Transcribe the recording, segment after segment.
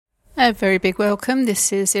A very big welcome.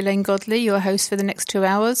 This is Elaine Godley, your host for the next 2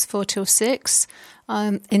 hours, 4 till 6.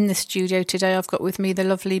 In the studio today, I've got with me the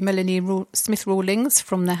lovely Melanie Smith-Rawlings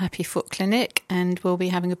from the Happy Foot Clinic, and we'll be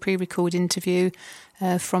having a pre-recorded interview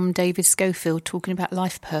from David Schofield talking about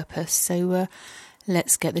life purpose. So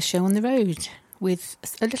let's get the show on the road with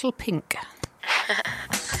a little pink.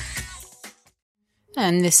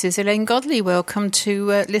 And this is Elaine Godley. Welcome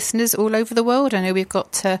to listeners all over the world. I know we've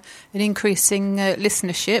got an increasing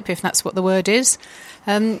listenership, if that's what the word is.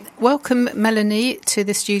 Welcome, Melanie, to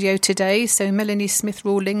the studio today. So Melanie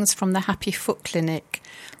Smith-Rawlings from the Happy Foot Clinic.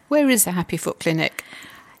 Where is the Happy Foot Clinic?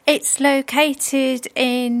 It's located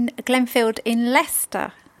in Glenfield in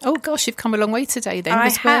Leicester. Oh, gosh, you've come a long way today then. I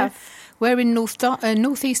have. We're in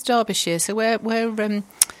North East Derbyshire, so we're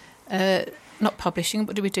not publishing.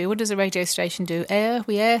 What do we do? What does a radio station do?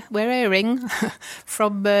 We're airing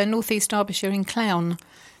from North East Derbyshire in Clown.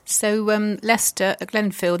 So Leicester,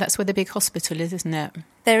 Glenfield, that's where the big hospital is, isn't it?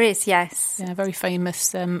 There is, yes. Yeah, very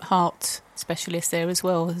famous heart specialist there as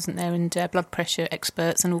well, isn't there? And blood pressure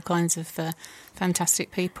experts and all kinds of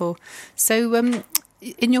fantastic people. So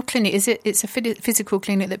in your clinic, it's a physical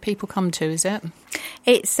clinic that people come to, is it?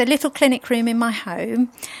 It's a little clinic room in my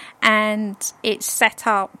home, and it's set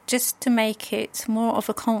up just to make it more of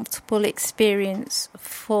a comfortable experience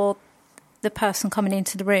for the person coming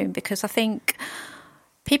into the room, because I think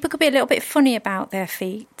people could be a little bit funny about their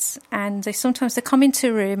feet, and sometimes they come into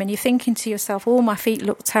a room and you're thinking to yourself, oh, my feet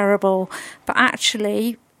look terrible, but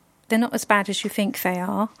actually they're not as bad as you think they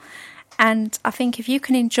are. And I think if you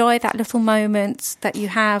can enjoy that little moment that you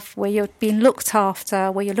have where you're being looked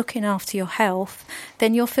after, where you're looking after your health,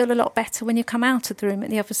 then you'll feel a lot better when you come out of the room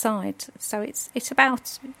at the other side. So it's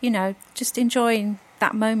about, just enjoying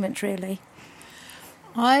that moment, really.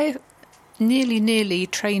 I nearly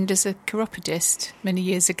trained as a chiropodist many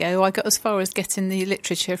years ago. I got as far as getting the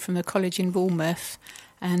literature from the college in Bournemouth,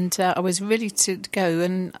 and I was ready to go,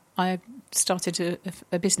 and I started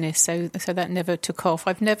a business, so that never took off.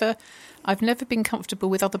 I've never been comfortable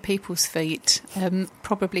with other people's feet,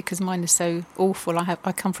 probably because mine are so awful. I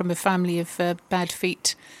come from a family of bad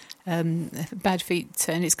feet, and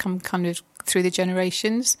it's come kind of through the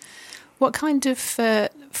generations. What kind of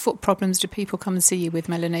foot problems do people come and see you with,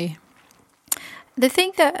 Melanie? The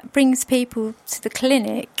thing that brings people to the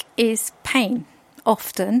clinic is pain,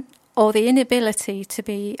 often, or the inability to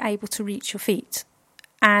be able to reach your feet.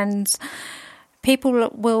 And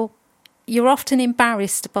you're often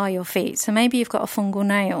embarrassed by your feet. So maybe you've got a fungal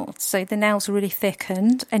nail, so the nails are really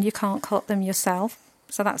thickened and you can't cut them yourself.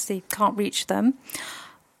 So you can't reach them.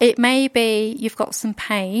 It may be you've got some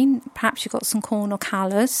pain, perhaps you've got some corn or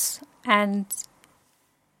callus, and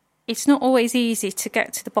it's not always easy to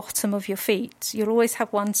get to the bottom of your feet. You'll always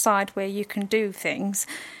have one side where you can do things,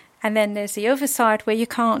 and then there's the other side where you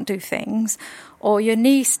can't do things, or your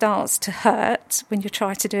knee starts to hurt when you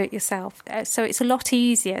try to do it yourself. So it's a lot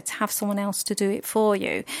easier to have someone else to do it for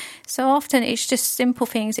you. So often it's just simple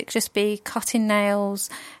things. It could just be cutting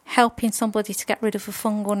nails, helping somebody to get rid of a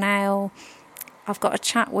fungal nail. I've got a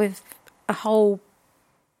chat with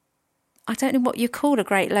I don't know what you call a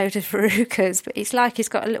great load of verrucas, but it's like he's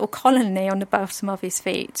got a little colony on the bottom of his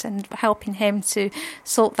feet, and helping him to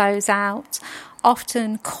sort those out.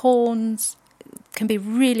 Often corns can be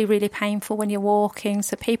really, really painful when you're walking,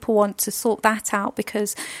 so people want to sort that out,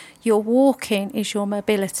 because your walking is your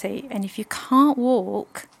mobility, and if you can't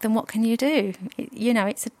walk, then what can you do?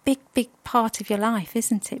 It's a big, big part of your life,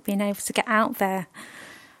 isn't it, being able to get out there.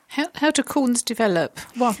 How do corns develop?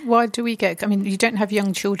 Why do we get? I mean, you don't have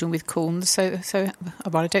young children with corns, so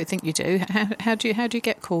I don't think you do. How do you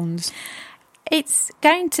get corns? It's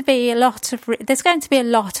going to be there's going to be a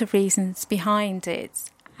lot of reasons behind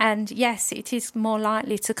it. And yes, it is more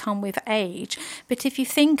likely to come with age. But if you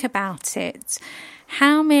think about it,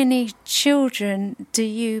 how many children do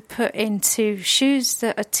you put into shoes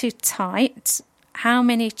that are too tight? How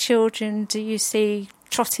many children do you see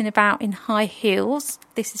trotting about in high heels?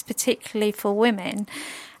 This is particularly for women.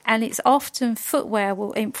 And it's often footwear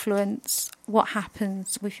will influence what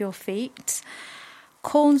happens with your feet.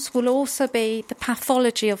 Corns will also be the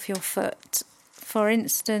pathology of your foot. For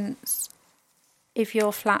instance, if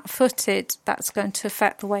you're flat-footed, that's going to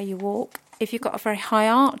affect the way you walk. If you've got a very high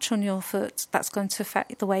arch on your foot, that's going to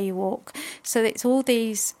affect the way you walk. So it's all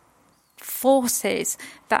these forces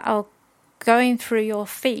that are going through your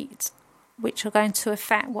feet which are going to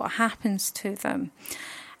affect what happens to them.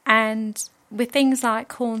 And with things like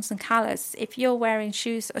corns and callus, if you're wearing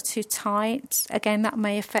shoes that are too tight, again, that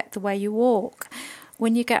may affect the way you walk.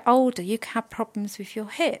 When you get older, you can have problems with your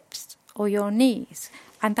hips or your knees,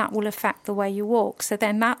 and that will affect the way you walk. So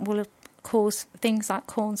then that will cause things like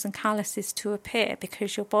corns and calluses to appear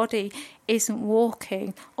because your body isn't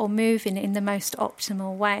walking or moving in the most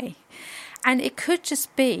optimal way. And it could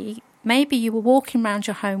just be, maybe you were walking around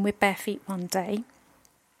your home with bare feet one day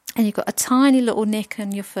and you've got a tiny little nick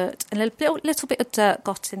on your foot and a little bit of dirt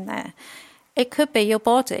got in there. It could be your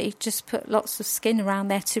body just put lots of skin around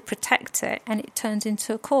there to protect it and it turns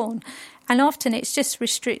into a corn. And often it's just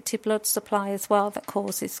restricted blood supply as well that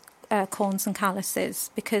causes corns and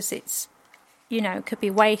calluses, because it's, it could be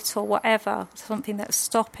weight or whatever, something that's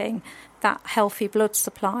stopping that healthy blood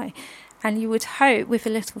supply. And you would hope with a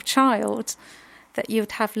little child that you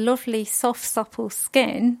would have lovely, soft, supple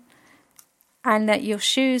skin and that your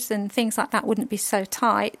shoes and things like that wouldn't be so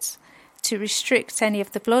tight to restrict any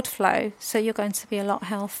of the blood flow, so you're going to be a lot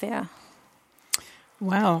healthier.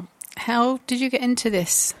 Wow. How did you get into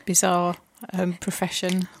this bizarre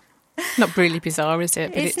profession? Not really bizarre, is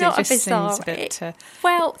it? But it's not it just bizarre. Seems a bit,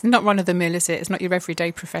 it's not run of the mill, is it? It's not your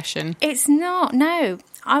everyday profession. It's not, no.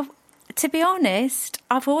 To be honest,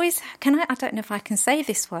 I've always, I don't know if I can say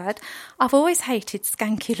this word, I've always hated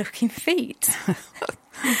skanky looking feet.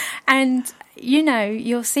 And,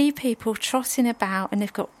 you'll see people trotting about and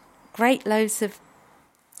they've got great loads of,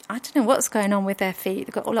 I don't know what's going on with their feet.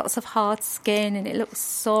 They've got lots of hard skin and it looks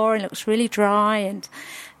sore and looks really dry and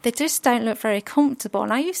they just don't look very comfortable.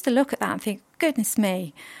 And I used to look at that and think, goodness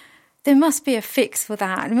me, there must be a fix for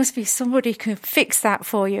that. There must be somebody who can fix that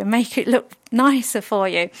for you and make it look nicer for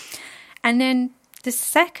you. And then the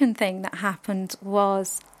second thing that happened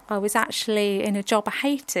was I was actually in a job I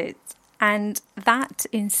hated, and that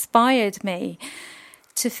inspired me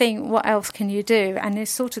to think, what else can you do? And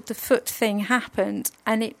this sort of the foot thing happened,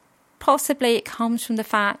 and it comes from the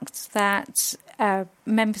fact that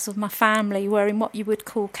members of my family were in what you would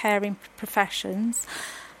call caring professions.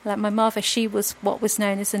 Like my mother, she was what was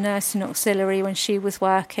known as a nursing auxiliary when she was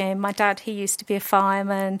working. My dad, he used to be a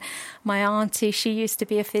fireman. My auntie, she used to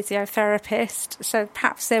be a physiotherapist. So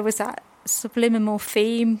perhaps there was that subliminal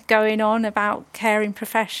theme going on about caring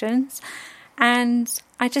professions. And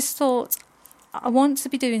I just thought, I want to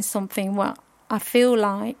be doing something where I feel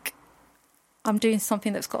like I'm doing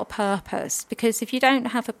something that's got a purpose. Because if you don't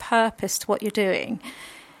have a purpose to what you're doing,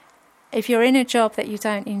 if you're in a job that you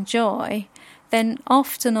don't enjoy, then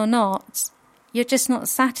often or not, you're just not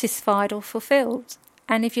satisfied or fulfilled.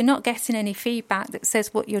 And if you're not getting any feedback that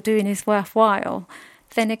says what you're doing is worthwhile,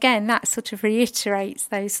 then again, that sort of reiterates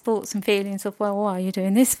those thoughts and feelings of, well, what are you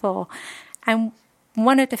doing this for? And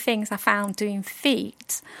one of the things I found doing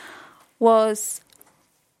feet was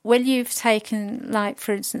when you've taken, like,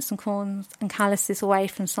 for instance, some corns and calluses away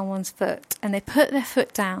from someone's foot and they put their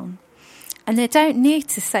foot down and they don't need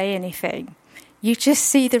to say anything. You just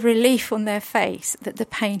see the relief on their face that the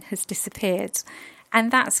pain has disappeared. And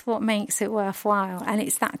that's what makes it worthwhile. And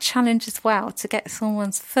it's that challenge as well to get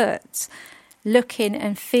someone's foot looking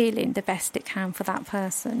and feeling the best it can for that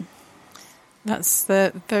person. That's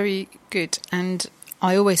very good. And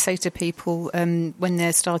I always say to people when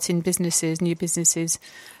they're starting new businesses,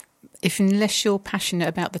 unless you're passionate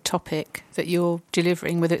about the topic that you're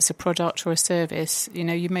delivering, whether it's a product or a service, you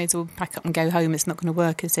may as well pack up and go home. It's not going to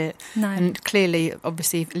work, is it? No. And clearly,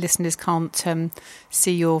 obviously, listeners can't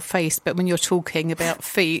see your face, but when you're talking about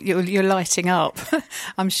feet, you're lighting up.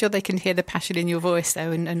 I'm sure they can hear the passion in your voice,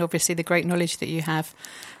 though, and obviously the great knowledge that you have.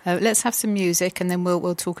 Let's have some music, and then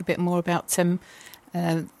we'll talk a bit more about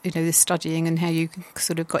the studying and how you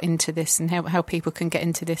sort of got into this and how people can get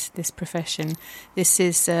into this profession. This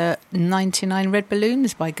is 99 Red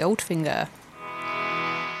Balloons by Goldfinger.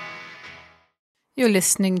 You're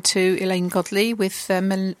listening to Elaine Godley with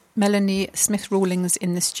Melanie Smith-Rawlings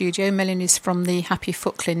in the studio. Melanie's from the Happy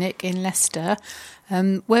Foot Clinic in Leicester.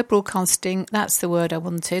 We're broadcasting, that's the word I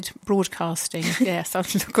wanted, broadcasting. Yes, I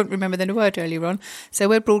couldn't remember the word earlier on. So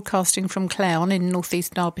we're broadcasting from Clown in North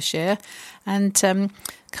East Derbyshire. And a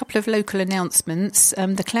couple of local announcements.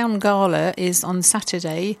 The Clown Gala is on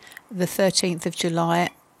Saturday, the 13th of July,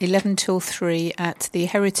 11 till 3 at the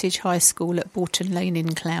Heritage High School at Borton Lane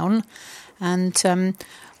in Clown. And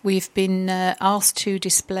we've been asked to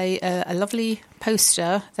display a lovely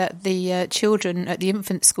poster that the children at the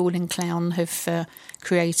infant school in Clown have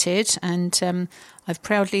created. And I've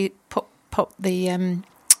proudly popped the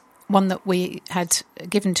one that we had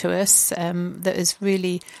given to us that is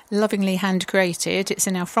really lovingly hand-created. It's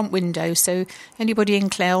in our front window, so anybody in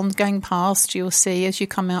Clown going past, you'll see as you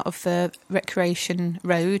come out of the Recreation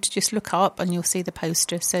Road, just look up and you'll see the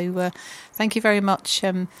poster. So thank you very much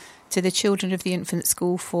to the children of the infant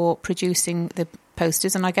school for producing the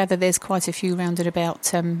posters, and I gather there's quite a few rounded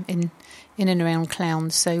about in and around Clown.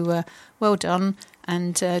 So well done,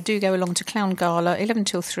 and do go along to Clown Gala, 11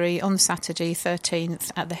 till 3 on Saturday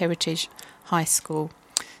 13th at the Heritage High School.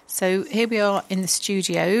 So here we are in the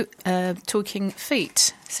studio talking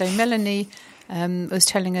feet. So Melanie was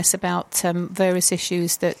telling us about various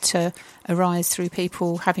issues that arise through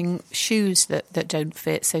people having shoes that don't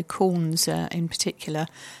fit, so corns in particular.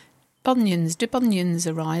 Bunions. Do bunions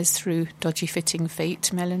arise through dodgy fitting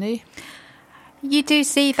feet, Melanie? You do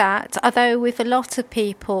see that, although with a lot of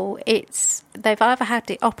people, they've either had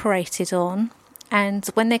it operated on, and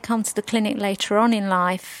when they come to the clinic later on in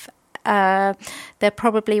life, they're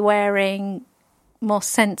probably wearing more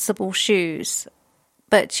sensible shoes.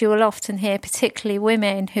 But you will often hear, particularly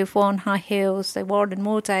women who've worn high heels, they wore them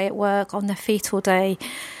all day at work, on their feet all day,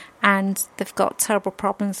 and they've got terrible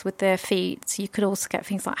problems with their feet. You could also get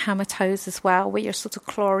things like hammer toes as well, where you're sort of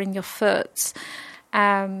clawing your foot.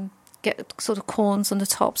 Get sort of corns on the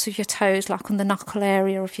tops of your toes, like on the knuckle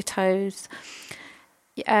area of your toes.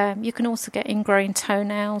 You can also get ingrown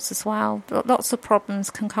toenails as well. Lots of problems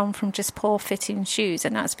can come from just poor fitting shoes,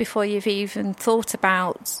 and that's before you've even thought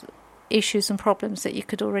about issues and problems that you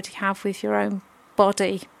could already have with your own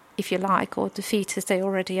body, if you like, or the feet as they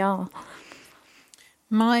already are.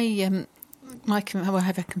 I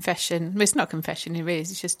have a confession. Well, it's not a confession, it is.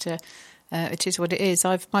 It's just it is what it is.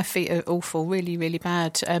 My feet are awful, really, really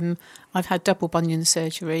bad. I've had double bunion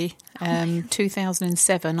surgery.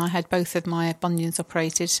 2007, I had both of my bunions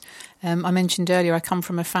operated. I mentioned earlier I come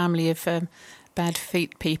from a family of bad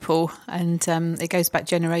feet people, and it goes back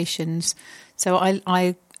generations. So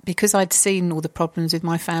I because I'd seen all the problems with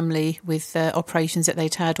my family with operations that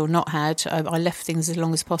they'd had or not had, I left things as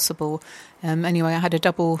long as possible. Anyway, I had a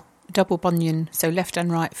double bunion, so left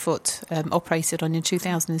and right foot, operated on in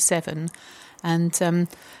 2007, and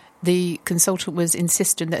the consultant was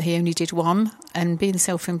insistent that he only did one, and being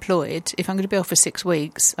self-employed, if I'm going to be off for 6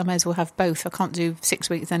 weeks, I may as well have both. I can't do 6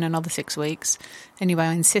 weeks then another 6 weeks. Anyway,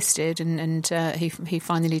 I insisted, and he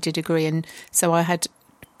finally did agree, and so I had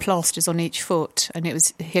plasters on each foot, and it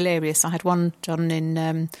was hilarious. I had one done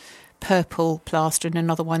in purple plaster and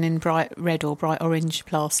another one in bright red or bright orange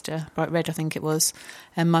plaster, bright red I think it was,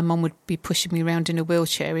 and my mum would be pushing me around in a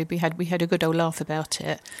wheelchair. We had a good old laugh about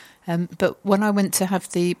it, but when I went to have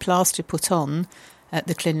the plaster put on at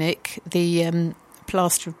the clinic, the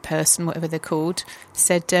plaster person, whatever they're called,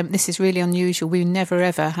 said, this is really unusual, we never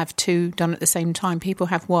ever have two done at the same time. People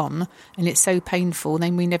have one and it's so painful,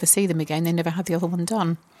 then we never see them again, they never have the other one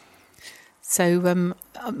done. So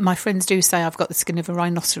my friends do say I've got the skin of a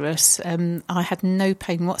rhinoceros. I had no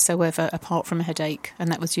pain whatsoever apart from a headache,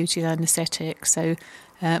 and that was due to the anaesthetic. So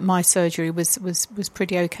my surgery was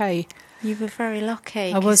pretty okay. You were very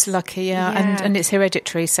lucky. I was lucky, yeah. And it's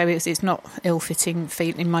hereditary, so it's not ill-fitting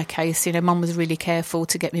feet in my case. You know, Mum was really careful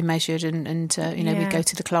to get me measured, and we go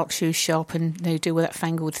to the Clark shoe shop and they do all that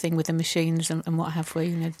fangled thing with the machines and what have we,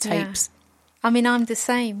 the tapes. Yeah. I mean, I'm the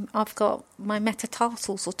same. I've got my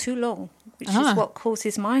metatarsals are too long, which is what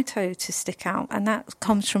causes my toe to stick out. And that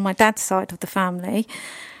comes from my dad's side of the family.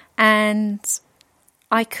 And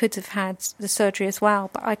I could have had the surgery as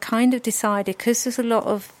well. But I kind of decided, because there's a lot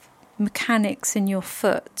of mechanics in your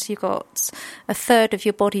foot, you've got a third of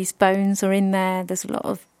your body's bones are in there. There's a lot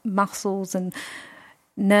of muscles and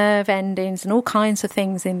nerve endings and all kinds of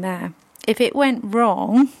things in there. If it went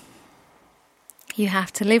wrong, you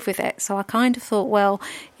have to live with it. So I kind of thought, well,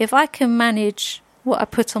 if I can manage what I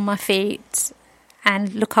put on my feet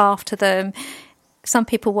and look after them, some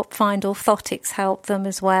people would find orthotics help them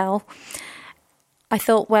as well. I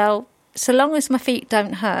thought, well, so long as my feet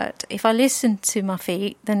don't hurt, if I listen to my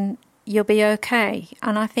feet, then you'll be okay.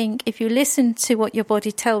 And I think if you listen to what your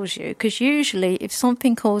body tells you, because usually if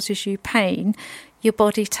something causes you pain, your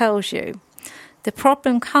body tells you. The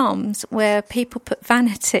problem comes where people put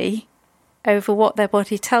vanity over what their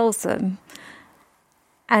body tells them,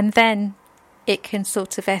 and then it can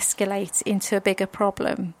sort of escalate into a bigger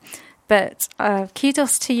problem. But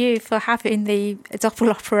kudos to you for having the double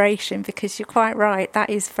operation, because you're quite right, that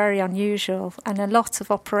is very unusual, and a lot of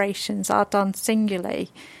operations are done singularly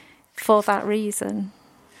for that reason.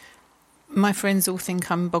 My friends all think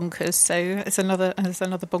I'm bonkers, so it's another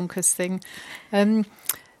bonkers thing. And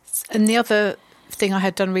the other thing I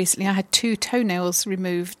had done recently, I had 2 toenails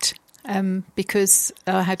removed because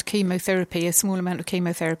I had chemotherapy, a small amount of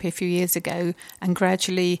chemotherapy a few years ago, and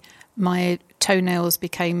gradually my toenails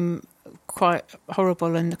became quite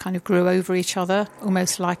horrible and kind of grew over each other,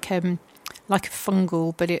 almost like a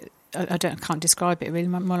fungal, but I can't describe it really,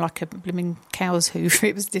 more like a blooming cow's hoof.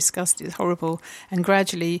 It was disgusting, it was horrible, and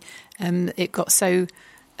gradually it got so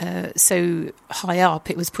high up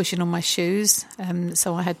it was pushing on my shoes,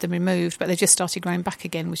 so I had them removed, but they just started growing back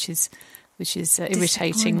again, which is which is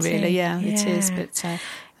irritating, really. Yeah, it is. But there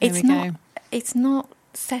it's we not. go. It's not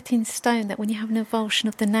set in stone that when you have an avulsion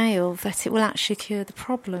of the nail that it will actually cure the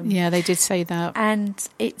problem. Yeah, they did say that. And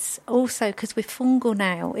it's also because with fungal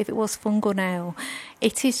nail, if it was fungal nail,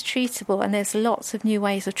 it is treatable, and there's lots of new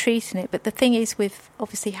ways of treating it. But the thing is, with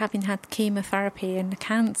obviously having had chemotherapy and the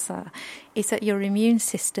cancer, is that your immune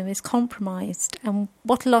system is compromised. And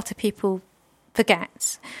what a lot of people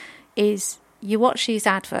forget is you watch these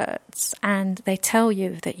adverts and they tell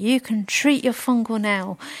you that you can treat your fungal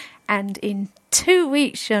nail, and in 2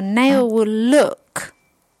 weeks your nail will look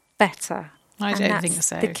better. I don't think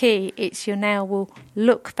so. The key, it's your nail will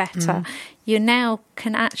look better. Your nail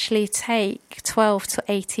can actually take 12 to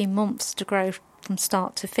 18 months to grow from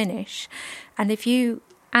start to finish. And if you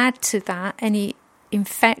add to that any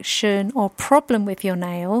infection or problem with your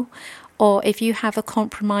nail, or if you have a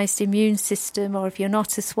compromised immune system, or if you're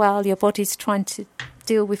not as well, your body's trying to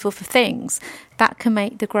deal with other things, that can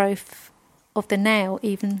make the growth of the nail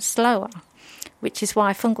even slower, which is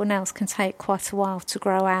why fungal nails can take quite a while to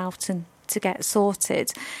grow out and to get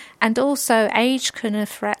sorted. And also age can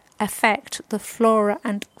affect the flora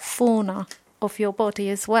and fauna of your body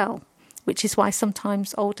as well, which is why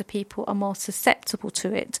sometimes older people are more susceptible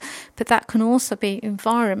to it. But that can also be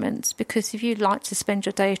environment, because if you like to spend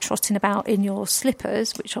your day trotting about in your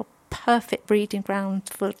slippers, which are perfect breeding ground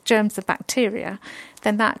for germs and bacteria,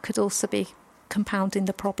 then that could also be compounding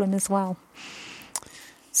the problem as well.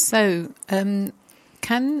 So, I've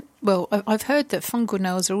heard that fungal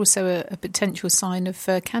nails are also a potential sign of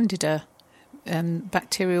candida,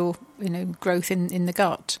 bacterial, growth in the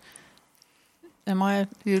gut.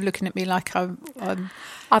 You're looking at me like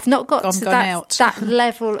I've not got to that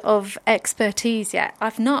level of expertise yet.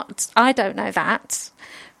 I don't know that.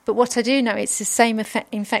 But what I do know, it's the same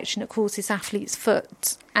infection that causes athlete's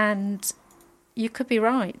foot. And you could be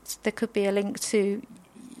right. There could be a link to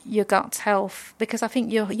your gut health, because I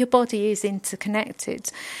think your body is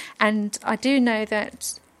interconnected. And I do know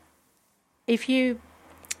that if you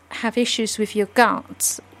have issues with your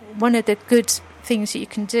gut, one of the good things that you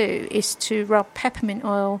can do is to rub peppermint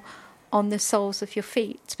oil on the soles of your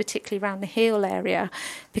feet, particularly around the heel area,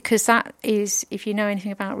 because that is, if you know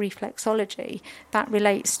anything about reflexology, that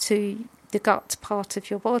relates to the gut part of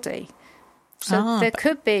your body. So there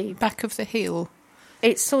could be... Back of the heel?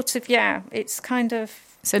 It's sort of, it's kind of...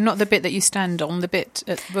 So not the bit that you stand on, the bit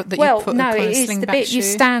that you put it is the bit you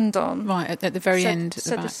stand on. Right, at the very end.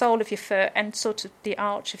 So the sole of your foot and sort of the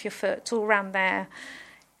arch of your foot, all around there.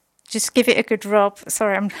 Just give it a good rub.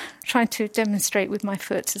 Sorry, I'm trying to demonstrate with my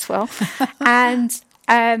foot as well. And,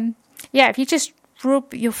 if you just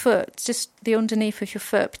rub your foot, just the underneath of your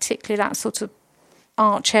foot, particularly that sort of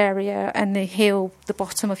arch area and the heel, the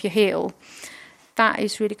bottom of your heel, that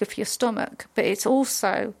is really good for your stomach. But it's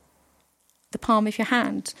also the palm of your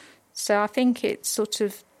hand. So I think it's sort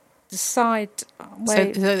of the side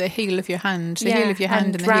where... So the heel of your hand, heel of your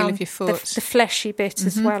hand and the heel of your foot. The fleshy bit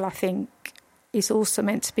as well, I think, is also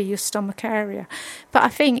meant to be your stomach area. But I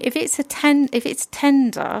think if it's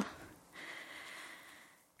tender,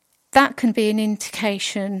 that can be an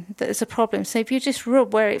indication that there's a problem. So if you just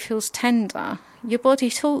rub where it feels tender, your body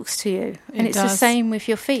talks to you. And it's the same with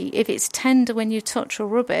your feet. If it's tender when you touch or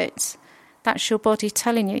rub it, that's your body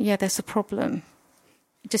telling you, there's a problem.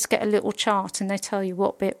 You just get a little chart and they tell you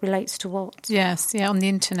what bit relates to what. Yes, on the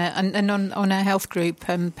internet and on our health group,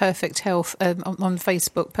 Perfect Health, on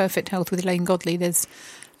Facebook, Perfect Health with Elaine Godley, there's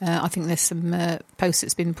I think there's some posts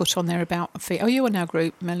that's been put on there about feet. Oh, you're on our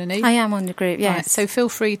group, Melanie? I am on the group, yes. Right, so feel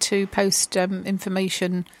free to post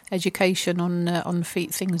information, education on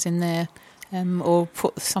feet things in there. Or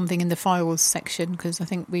put something in the files section, because I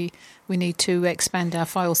think we need to expand our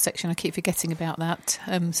files section. I keep forgetting about that.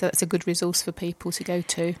 So that's a good resource for people to go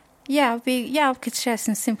to. I could share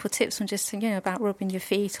some simple tips on just about rubbing your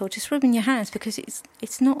feet or just rubbing your hands, because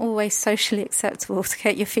it's not always socially acceptable to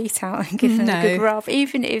get your feet out and give them a good rub.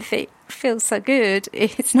 Even if it feels so good,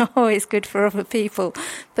 it's not always good for other people.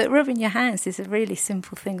 But rubbing your hands is a really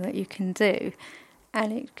simple thing that you can do,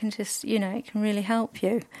 and it can just it can really help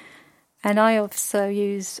you. And I also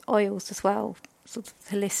use oils as well, sort of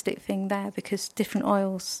holistic thing there, because different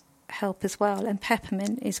oils help as well. And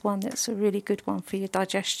peppermint is one that's a really good one for your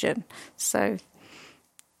digestion. So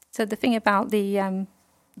the thing about the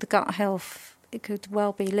gut health, it could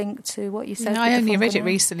well be linked to what you said. I only read it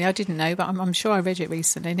recently. I didn't know, but I'm sure I read it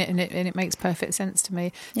recently, and it makes perfect sense to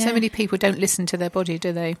me. Yeah. So many people don't listen to their body,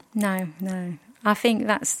 do they? No. I think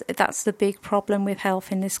that's the big problem with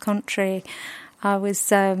health in this country. I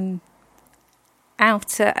was...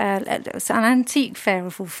 out at it was an antique fair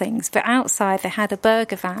of all things, but outside they had a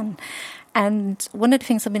burger van, And one of the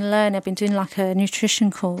things I've been doing like a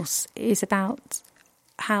nutrition course, is about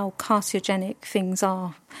how carcinogenic things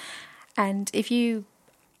are. And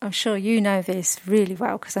I'm sure you know this really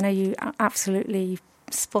well, because I know you are absolutely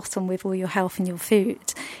spot on with all your health and your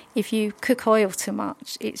food. If you cook oil too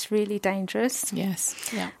much, it's really dangerous. Yes,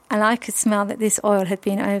 yeah. And I could smell that this oil had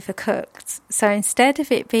been overcooked. So instead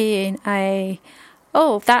of it being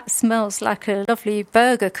that smells like a lovely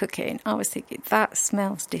burger cooking, I was thinking, that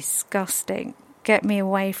smells disgusting. Get me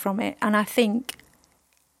away from it. And I think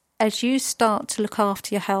as you start to look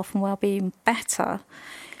after your health and well-being better,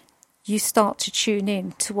 you start to tune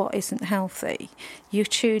in to what isn't healthy. You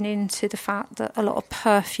tune into the fact that a lot of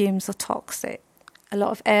perfumes are toxic, a lot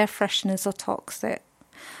of air fresheners are toxic,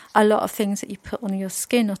 a lot of things that you put on your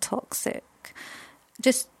skin are toxic.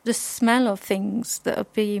 Just the smell of things that are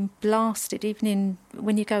being blasted,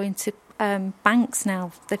 when you go into banks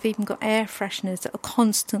now, they've even got air fresheners that are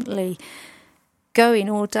constantly going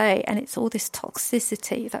all day, and it's all this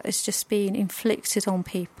toxicity that is just being inflicted on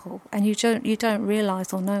people, and you don't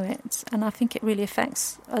realise or know it. And I think it really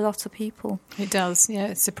affects a lot of people. It does, yeah.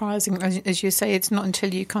 It's surprising, as you say. It's not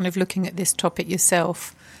until you're kind of looking at this topic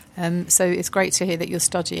yourself. So it's great to hear that you're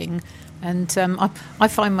studying. And I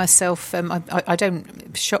find myself, I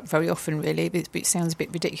don't shop very often, really. It sounds a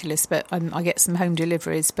bit ridiculous, but I get some home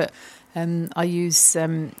deliveries. But I use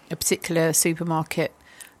a particular supermarket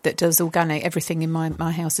that does organic. Everything in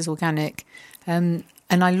my house is organic. And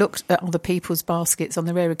I looked at other people's baskets on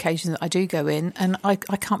the rare occasions that I do go in, and I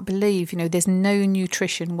can't believe, there's no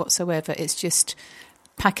nutrition whatsoever. It's just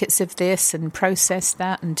packets of this and processed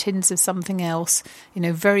that and tins of something else.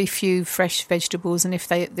 Very few fresh vegetables, and if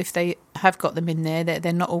they have got them in there,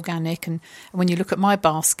 they're not organic. And when you look at my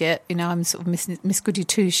basket, I'm sort of Miss Goody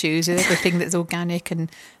Two Shoes with everything that's organic and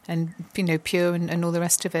pure and all the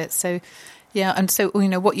rest of it. So. Yeah, and so,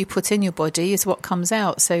 what you put in your body is what comes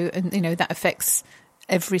out. So, that affects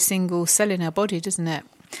every single cell in our body, doesn't it?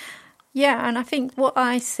 Yeah, and I think what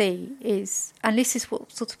I see is, and this is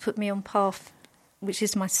what sort of put me on path, which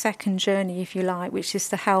is my second journey, if you like, which is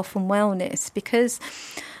the health and wellness, because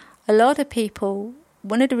a lot of people,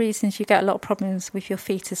 one of the reasons you get a lot of problems with your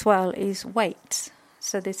feet as well is weight.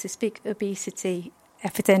 So there's this big obesity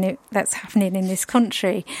epidemic that's happening in this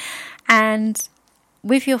country. And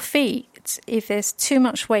with your feet, if there's too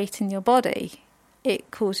much weight in your body,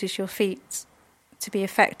 it causes your feet to be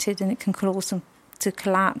affected, and it can cause them to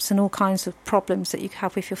collapse and all kinds of problems that you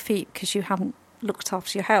have with your feet because you haven't looked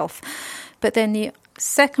after your health. But then the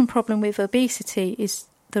second problem with obesity is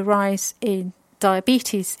the rise in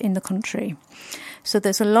diabetes in the country. So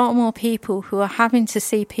there's a lot more people who are having to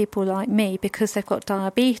see people like me because they've got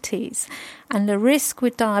diabetes. And the risk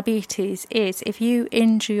with diabetes is if you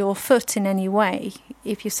injure your foot in any way,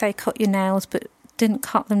 if you say cut your nails but didn't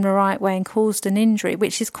cut them the right way and caused an injury,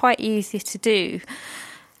 which is quite easy to do,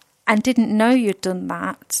 and didn't know you'd done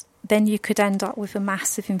that, then you could end up with a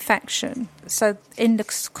massive infection. So in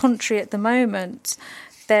the country at the moment,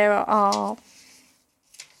 there are,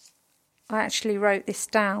 I actually wrote this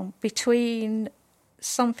down, between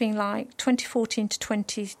something like 2014 to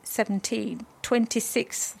 2017,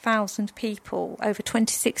 26,000 people, over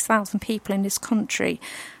 26,000 people in this country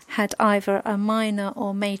had either a minor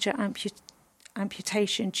or major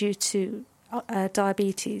amputation due to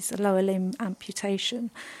diabetes, a lower limb amputation.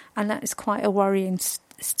 And that is quite a worrying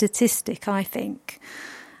statistic, I think.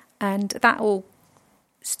 And that all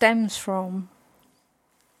stems from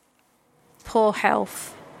poor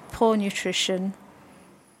health, poor nutrition,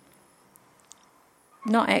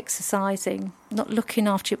 not exercising, not looking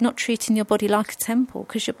after you, not treating your body like a temple,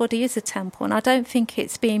 because your body is a temple. And I don't think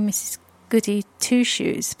it's being Mrs. Goody Two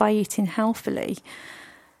Shoes by eating healthily,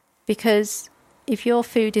 because if your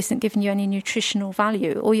food isn't giving you any nutritional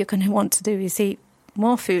value, all you're going to want to do is eat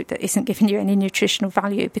more food that isn't giving you any nutritional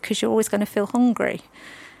value, because you're always going to feel hungry.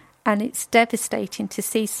 And it's devastating to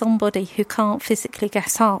see somebody who can't physically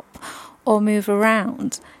get up or move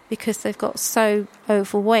around because they've got so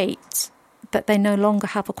overweight that they no longer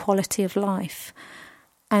have a quality of life.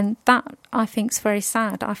 And that, I think, is very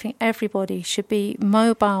sad. I think everybody should be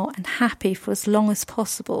mobile and happy for as long as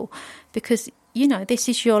possible, because, this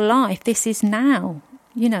is your life. This is now.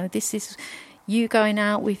 This is you going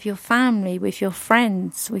out with your family, with your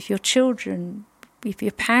friends, with your children, with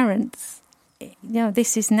your parents.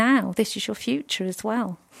 This is now. This is your future as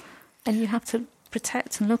well. And you have to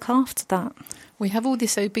protect and look after that. We have all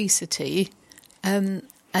this obesity, and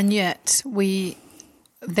yet the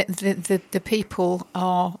people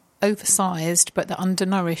are oversized, but they're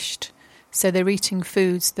undernourished. So they're eating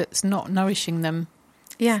foods that's not nourishing them.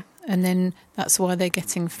 Yeah, and then that's why they're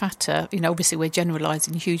getting fatter. Obviously we're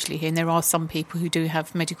generalising hugely here, and there are some people who do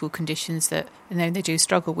have medical conditions that they do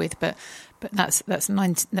struggle with, but that's not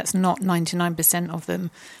 99% of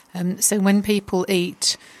them. So when people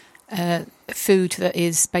eat food that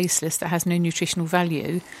is baseless, that has no nutritional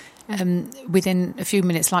value, within a few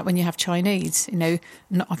minutes, like when you have Chinese,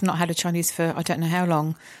 I've not had a Chinese for I don't know how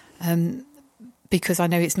long, because I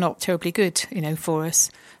know it's not terribly good, for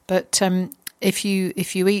us. But if you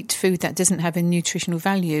eat food that doesn't have a nutritional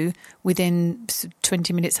value, within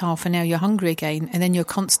 20 minutes, half an hour, you're hungry again, and then you're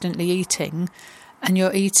constantly eating, and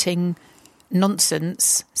you're eating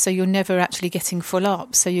nonsense, so you're never actually getting full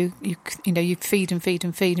up. So you feed and feed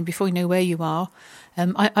and feed, and before you know where you are,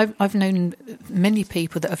 I've known many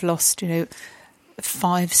people that have lost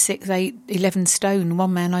 5, 6, 8, 11 stone.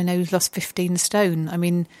 One man I know has lost 15 stone. I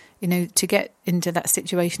mean, to get into that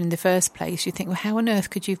situation in the first place, you think, well, how on earth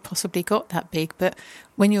could you have possibly got that big? But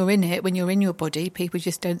when you're in it, when you're in your body, people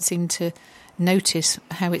just don't seem to notice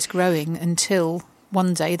how it's growing until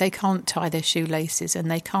one day they can't tie their shoelaces, and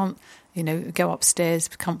they can't, go upstairs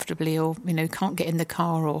comfortably, or, can't get in the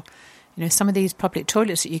car, or, some of these public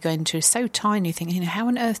toilets that you go into are so tiny, you think, how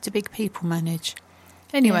on earth do big people manage?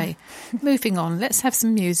 Anyway, moving on, let's have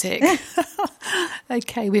some music.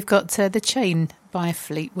 Okay, we've got The Chain by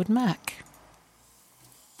Fleetwood Mac.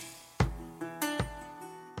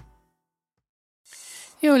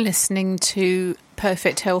 You're listening to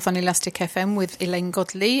Perfect Health on Elastic FM with Elaine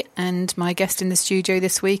Godley, and my guest in the studio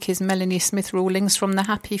this week is Melanie Smith-Rawlings from the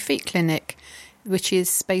Happy Feet Clinic, which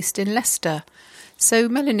is based in Leicester. So,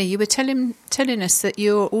 Melanie, you were telling us that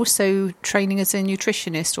you're also training as a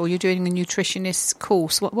nutritionist, or you're doing a nutritionist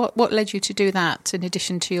course. What led you to do that, in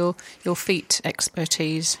addition to your feet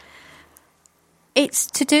expertise? It's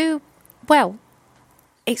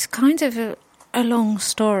kind of a long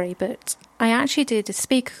story, but I actually did a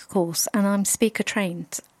speaker course, and I'm speaker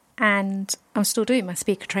trained, and I'm still doing my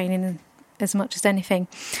speaker training as much as anything,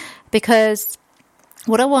 because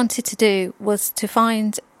what I wanted to do was to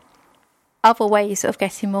find other ways of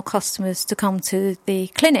getting more customers to come to the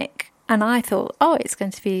clinic. And I thought, it's going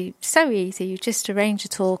to be so easy. You just arrange a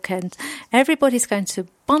talk and everybody's going to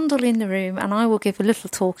bundle in the room, and I will give a little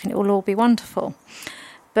talk and it will all be wonderful.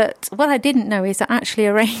 But what I didn't know is that actually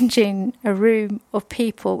arranging a room of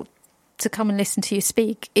people to come and listen to you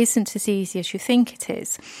speak isn't as easy as you think it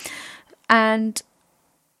is. And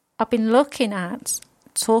I've been looking at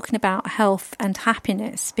talking about health and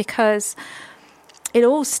happiness, because it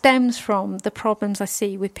all stems from the problems I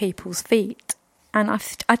see with people's feet. And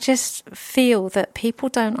I just feel that people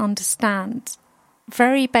don't understand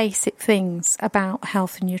very basic things about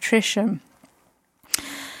health and nutrition.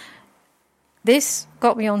 This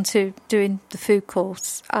got me onto doing the food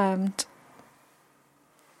course, and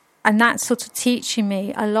that's sort of teaching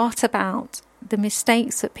me a lot about the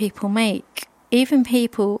mistakes that people make. Even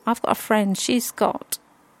people, I've got a friend, she's got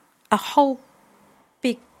a whole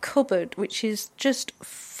big cupboard which is just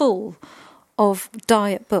full of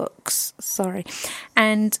diet books.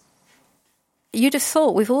 And you'd have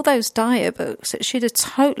thought with all those diet books that she'd have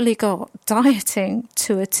totally got dieting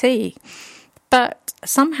to a T, but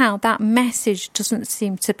somehow that message doesn't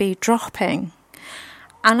seem to be dropping.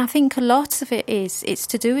 And I think a lot of it's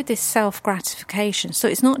to do with this self-gratification. So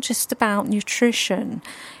it's not just about nutrition.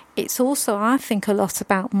 It's also, I think, a lot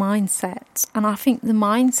about mindset. And I think the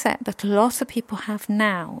mindset that a lot of people have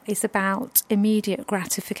now is about immediate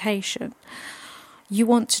gratification. You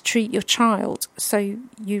want to treat your child, so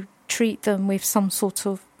you treat them with some sort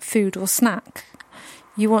of food or snack.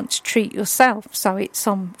 You want to treat yourself, so it's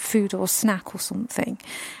some food or snack or something.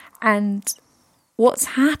 And what's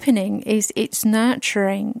happening is it's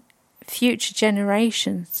nurturing future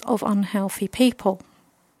generations of unhealthy people.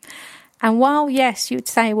 And while, yes, you'd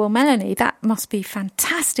say, well, Melanie, that must be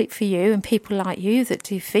fantastic for you and people like you that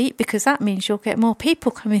do feet, because that means you'll get more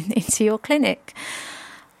people coming into your clinic.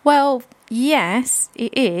 Well, yes,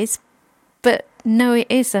 it is, but no, it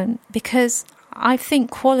isn't, because I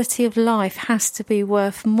think quality of life has to be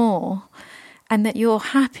worth more, and that your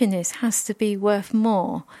happiness has to be worth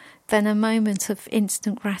more than a moment of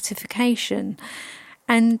instant gratification.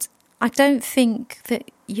 And I don't think that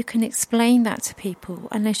you can explain that to people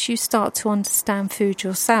unless you start to understand food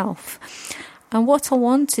yourself. And what I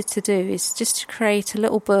wanted to do is just to create a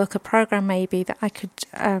little book, a program maybe that I could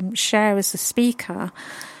share as a speaker,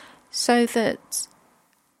 so that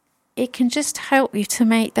it can just help you to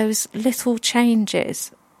make those little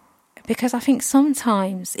changes. Because I think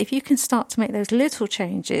sometimes if you can start to make those little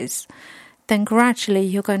changes, then gradually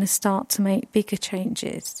you're going to start to make bigger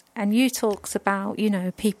changes. And you talked about,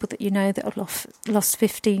 people that that have lost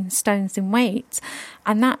 15 stones in weight,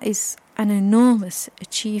 and that is an enormous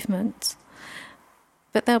achievement.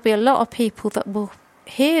 But there'll be a lot of people that will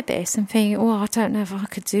hear this and think, I don't know if I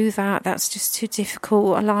could do that. That's just too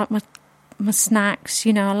difficult. I like my snacks,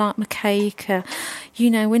 I like my cake.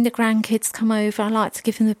 When the grandkids come over, I like to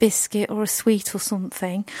give them a biscuit or a sweet or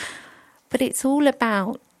something. But it's all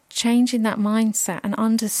about changing that mindset and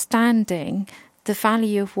understanding the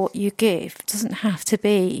value of what you give. It doesn't have to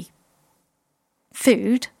be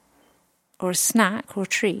food or a snack or a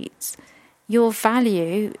treat. Your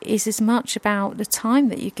value is as much about the time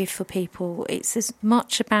that you give for people. It's as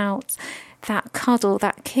much about that cuddle,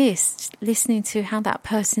 that kiss, listening to how that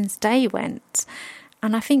person's day went.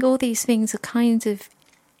 And I think all these things are kind of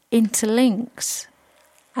interlinked.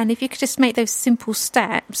 And if you could just make those simple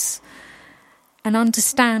steps and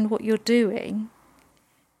understand what you're doing,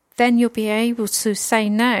 then you'll be able to say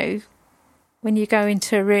no when you go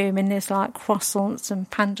into a room and there's like croissants and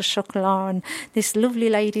pain de chocolat and this lovely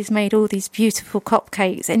lady's made all these beautiful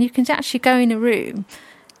cupcakes, and you can actually go in a room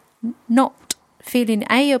not feeling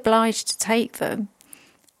A, obliged to take them,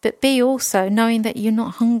 but B, also knowing that you're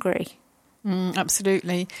not hungry.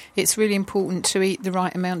 Absolutely. It's really important to eat the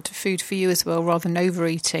right amount of food for you as well, rather than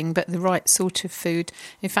overeating, but the right sort of food.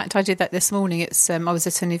 In fact, I did that this morning. I was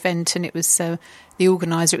at an event, and it was the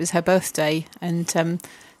organiser, it was her birthday, and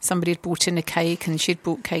somebody had brought in a cake, and she'd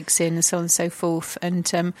brought cakes in, and so on and so forth.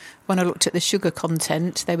 And when I looked at the sugar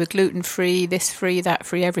content, they were gluten-free, this free, that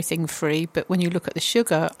free, everything free. But when you look at the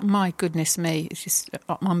sugar, my goodness me, it's just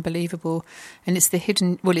unbelievable. And it's the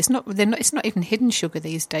hidden. Well, it's not. It's not even hidden sugar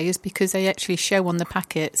these days, because they actually show on the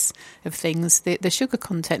packets of things the sugar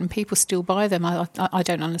content, and people still buy them. I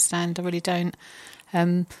don't understand. I really don't.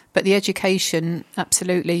 But the education,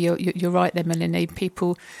 absolutely, you're right there, Melanie.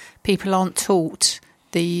 People aren't taught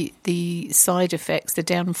the side effects, the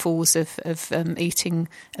downfalls of eating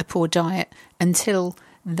a poor diet until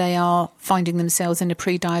they are finding themselves in a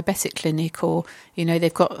pre-diabetic clinic, or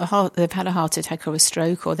they've had a heart attack or a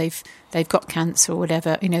stroke, or they've got cancer or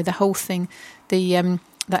whatever. The whole thing.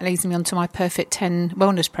 That leads me on to my Perfect 10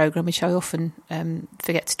 wellness program, which I often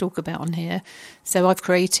forget to talk about on here. So I've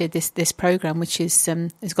created this program, which is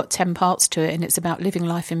it's got 10 parts to it, and it's about living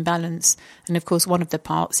life in balance. And of course, one of the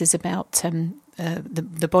parts is about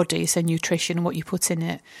the body, so nutrition and what you put in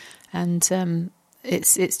it. And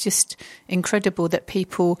it's just incredible that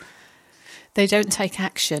people, they don't take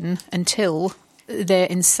action until they're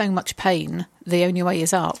in so much pain. The only way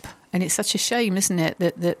is up. And it's such a shame, isn't it,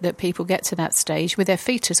 that people get to that stage with their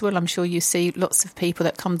feet as well. I'm sure you see lots of people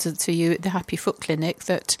that come to you at the Happy Foot Clinic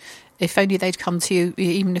that if only they'd come to you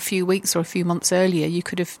even a few weeks or a few months earlier, you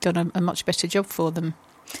could have done a much better job for them.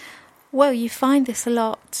 Well, you find this a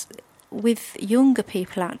lot with younger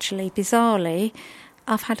people, actually. Bizarrely,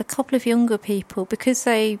 I've had a couple of younger people, because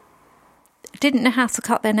they didn't know how to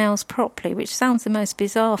cut their nails properly, which sounds the most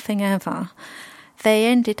bizarre thing ever. They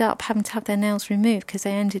ended up having to have their nails removed because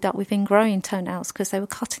they ended up with ingrowing toenails because they were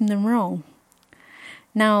cutting them wrong.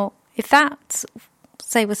 Now, if that,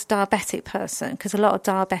 say, was a diabetic person, because a lot of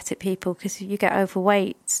diabetic people, because you get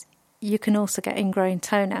overweight, you can also get ingrowing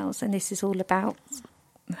toenails, and this is all about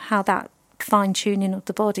how that fine-tuning of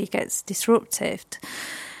the body gets disrupted.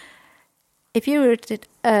 If you're a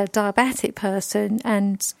diabetic person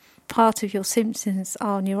and part of your symptoms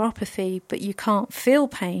are neuropathy, but you can't feel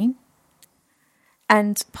pain,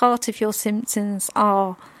 and part of your symptoms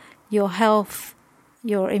are your health,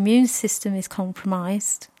 your immune system is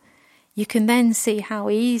compromised, you can then see how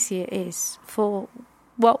easy it is for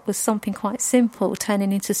what was something quite simple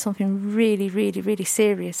turning into something really, really, really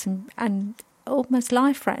serious and almost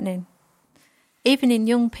life-threatening. Even in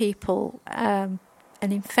young people, an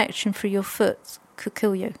infection through your foot could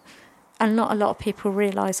kill you. And not a lot of people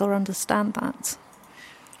realise or understand that.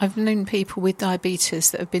 I've known people with diabetes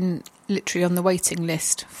that have been literally on the waiting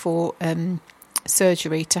list for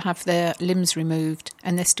surgery to have their limbs removed,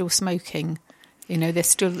 and they're still smoking. They're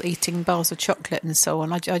still eating bars of chocolate and so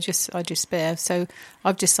on. I despair. So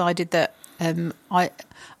I've decided that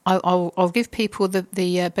I'll give people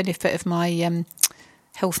the benefit of my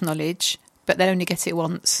health knowledge, but they'll only get it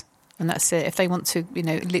once. And that's it. If they want to,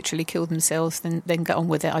 literally kill themselves, then get on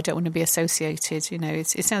with it. I don't want to be associated.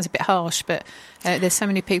 It sounds a bit harsh, but there's so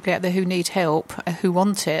many people out there who need help, who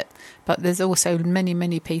want it. But there's also many,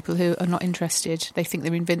 many people who are not interested. They think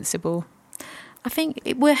they're invincible. I think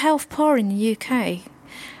we're health poor in the UK.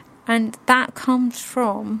 And that comes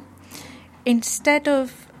from, instead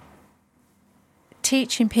of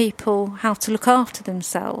teaching people how to look after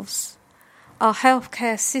themselves, our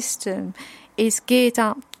healthcare system is geared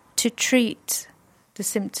up to treat the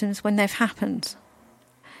symptoms when they've happened.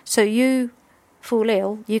 So you fall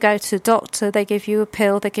ill, you go to the doctor, they give you a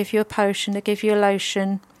pill, they give you a potion, they give you a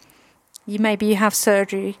lotion, maybe you have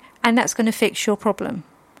surgery, and that's going to fix your problem.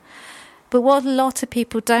 But what a lot of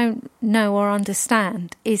people don't know or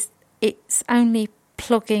understand is it's only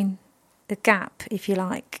plugging the gap, if you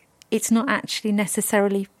like. It's not actually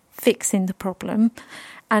necessarily fixing the problem,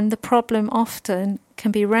 and the problem often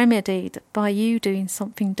can be remedied by you doing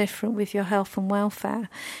something different with your health and welfare.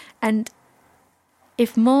 And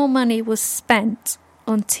if more money was spent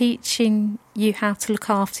on teaching you how to look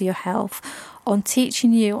after your health, on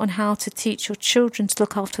teaching you on how to teach your children to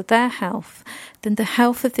look after their health, then the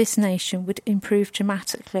health of this nation would improve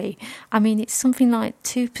dramatically. I mean, it's something like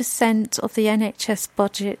 2% of the NHS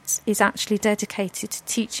budget is actually dedicated to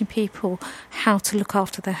teaching people how to look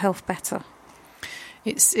after their health better.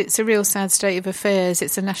 It's a real sad state of affairs.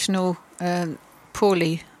 It's a national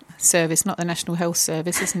poorly service, not the National Health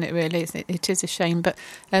Service, isn't it, really? It is a shame, but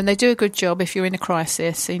they do a good job if you're in a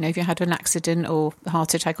crisis. You know, if you had an accident or a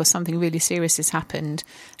heart attack or something really serious has happened,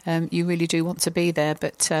 you really do want to be there.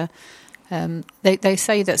 But they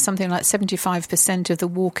say that something like 75% of the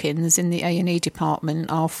walk-ins in the A&E department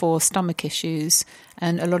are for stomach issues,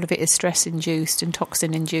 and a lot of it is stress-induced and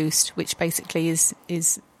toxin-induced, which basically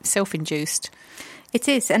is self-induced. It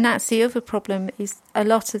is, and that's the other problem, is a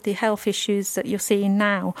lot of the health issues that you're seeing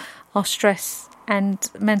now are stress and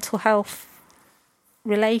mental health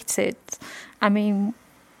related. I mean,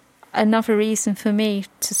 another reason for me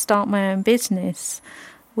to start my own business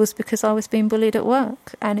was because I was being bullied at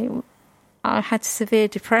work, and I had severe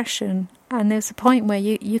depression, and there's a point where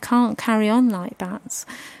you can't carry on like that.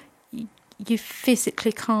 You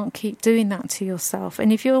physically can't keep doing that to yourself.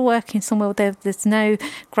 And if you're working somewhere where there's no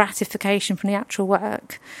gratification from the actual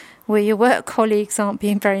work, where your work colleagues aren't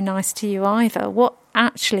being very nice to you either, what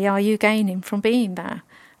actually are you gaining from being there,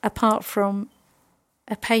 apart from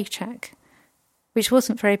a paycheck, which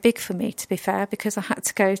wasn't very big for me, to be fair, because I had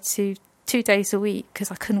to go to 2 days a week because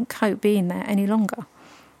I couldn't cope being there any longer.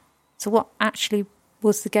 So what actually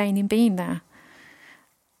was the gain in being there?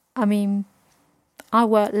 I mean, I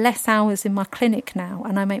work less hours in my clinic now,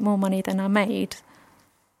 and I make more money than I made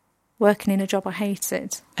working in a job I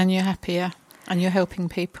hated. And you're happier, and you're helping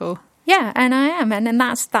people. Yeah, and I am, and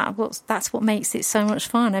that's what makes it so much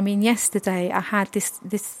fun. I mean, yesterday I had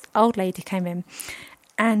this old lady came in,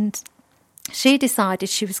 and she decided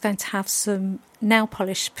she was going to have some nail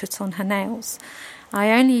polish put on her nails.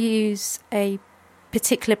 I only use a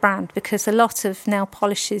particular brand because a lot of nail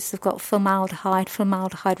polishes have got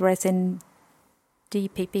formaldehyde resin,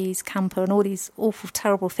 DPPs, camphor, and all these awful,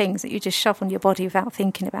 terrible things that you just shove on your body without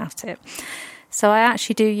thinking about it. So I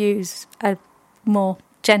actually do use a more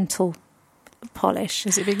gentle polish.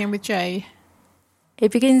 Does it begin with J?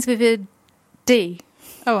 It begins with a D.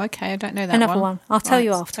 Oh, okay. I don't know that Another one. I'll tell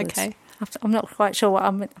you afterwards. Okay. I'm not quite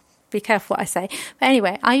sure be careful what I say. But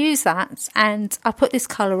anyway, I use that, and I put this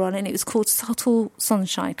colour on, and it was called Subtle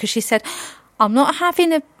Sunshine, because she said, I'm not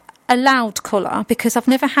having a loud colour because I've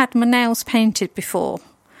never had my nails painted before.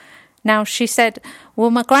 Now, she said,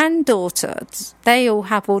 well, my granddaughters, they all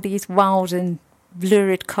have all these wild and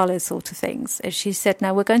lurid colours sort of things. And she said,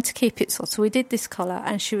 no, we're going to keep it so we did this colour.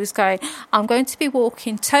 And she was going, I'm going to be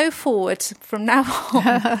walking toe forward from now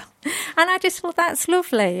on. And I just thought, that's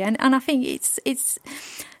lovely. And I think it's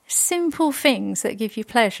simple things that give you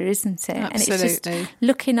pleasure, isn't it? Absolutely. And it's just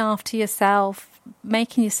looking after yourself,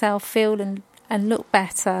 making yourself feel and look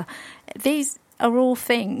better. These are all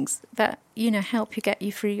things that, help you get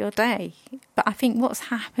you through your day. But I think what's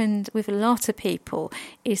happened with a lot of people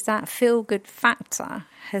is that feel-good factor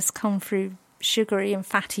has come through sugary and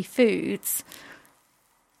fatty foods.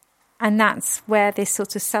 And that's where this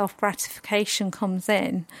sort of self-gratification comes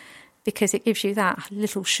in, because it gives you that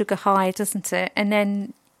little sugar high, doesn't it? And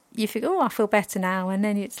then you think, I feel better now. And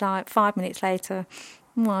then it's like 5 minutes later,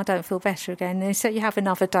 I don't feel better again. And so you have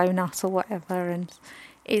another donut or whatever, and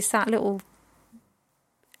it's that little,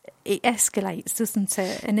 it escalates, doesn't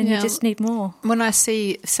it? And then you just need more. When I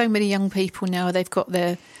see so many young people now, they've got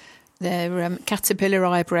their caterpillar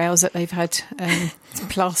eyebrows that they've had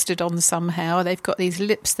plastered on somehow. They've got these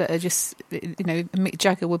lips that are just, Mick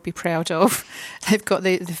Jagger would be proud of. They've got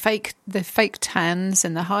the fake tans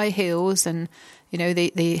and the high heels and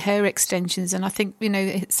the hair extensions. And I think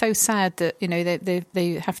it's so sad that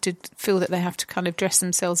they have to feel that they have to kind of dress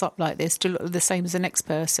themselves up like this to look the same as the next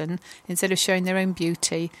person instead of showing their own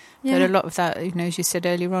beauty. Yeah. But a lot of that, as you said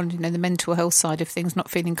earlier on, the mental health side of things,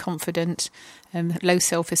 not feeling confident, low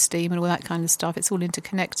self-esteem and all that kind of stuff, it's all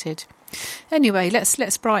interconnected. Anyway,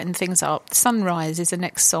 let's brighten things up. Sunrise is the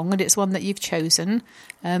next song, and it's one that you've chosen.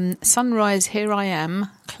 Sunrise, Here I Am,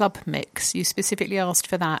 Club Mix. You specifically asked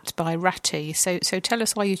for that by Ratty. So tell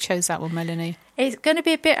us why you chose that one, Melanie. It's going to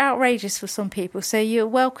be a bit outrageous for some people, so you're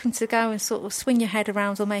welcome to go and sort of swing your head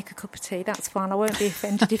around or make a cup of tea. That's fine. I won't be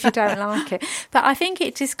offended if you don't like it. But I think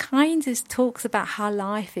it just kind of talks about how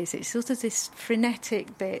life is. It's sort of this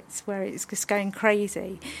frenetic bit where it's just going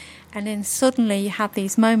crazy. And then suddenly you have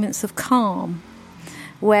these moments of calm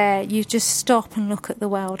where you just stop and look at the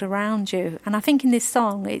world around you. And I think in this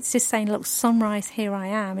song, it's just saying, look, sunrise, here I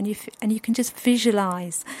am. And you can just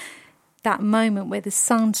visualise that moment where the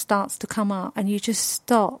sun starts to come up and you just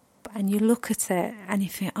stop and you look at it and you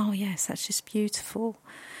think, oh, yes, that's just beautiful.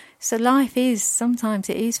 So life is, sometimes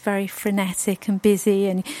it is very frenetic and busy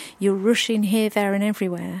and you're rushing here, there and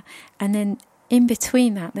everywhere. And then in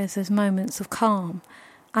between that, there's those moments of calm.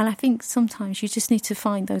 And I think sometimes you just need to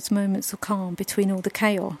find those moments of calm between all the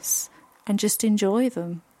chaos and just enjoy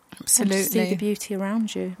them. Absolutely. And just see the beauty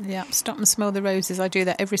around you. Yeah, stop and smell the roses. I do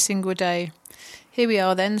that every single day. Here we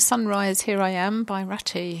are then, Sunrise, Here I Am by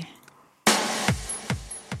Ratty.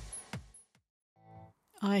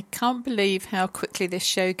 I can't believe how quickly this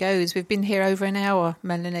show goes. We've been here over an hour,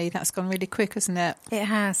 Melanie. That's gone really quick, hasn't it? It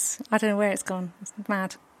has. I don't know where it's gone. It's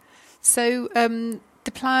mad. So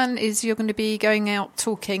the plan is you're going to be going out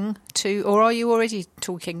talking to, or are you already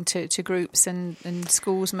talking to groups and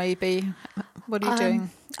schools maybe? What are you doing?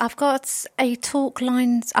 I've got a talk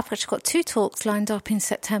lined. I've actually got 2 talks lined up in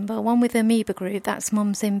September. One with the Amoeba Group, that's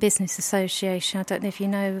Mums in Business Association. I don't know if you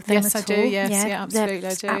know them yes, at I all. Do. Yes, yeah, absolutely,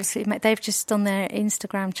 I do. Absolutely, they've just done their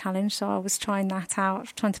Instagram challenge, so I was trying that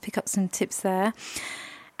out, trying to pick up some tips there.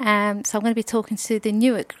 So I'm going to be talking to the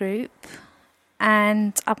Newark Group,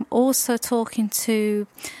 and I'm also talking to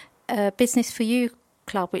Business for You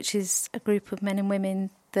Club, which is a group of men and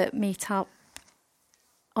women that meet up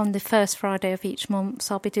on the first Friday of each month,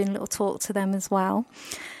 so I'll be doing a little talk to them as well.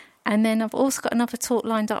 And then I've also got another talk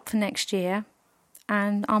lined up for next year,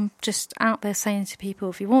 and I'm just out there saying to people,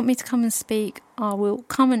 if you want me to come and speak, I will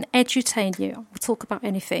come and edutain you. We'll talk about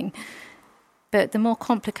anything. But the more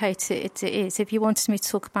complicated it is, if you wanted me to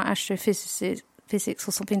talk about astrophysics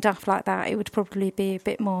or something daft like that, it would probably be a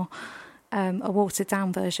bit more a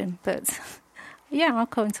watered-down version. But yeah, I'll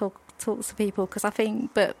go and talk to people because I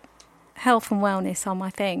think... but health and wellness are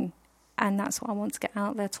my thing, and that's what I want to get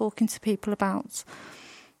out there talking to people about.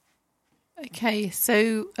 Okay,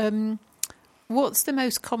 so what's the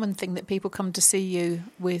most common thing that people come to see you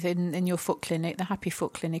with in your foot clinic, the Happy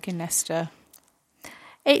Foot Clinic in Leicester?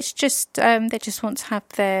 It's just they just want to have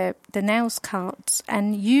the nails cut,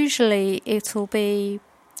 and usually it'll be,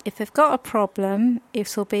 if they've got a problem,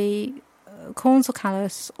 it'll be corns or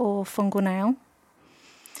callus or fungal nail.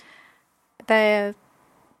 They're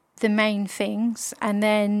the main things, and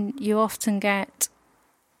then you often get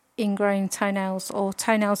ingrown toenails or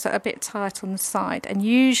toenails that are a bit tight on the side, and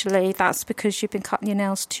usually that's because you've been cutting your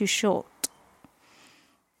nails too short.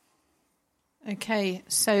 Okay,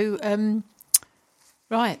 so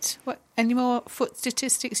right, what, any more foot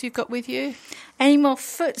statistics you've got with you? Any more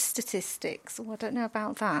foot statistics? Oh, I don't know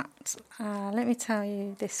about that. Let me tell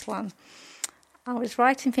you this one. I was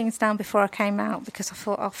writing things down before I came out because I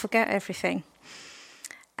thought I'll forget everything.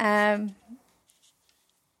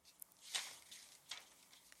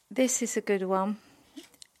 This is a good one.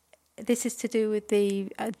 This is to do with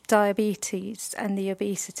the diabetes and the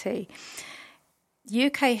obesity.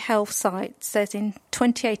 UK Health Site says in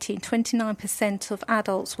 2018, 29% of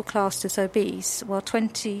adults were classed as obese, while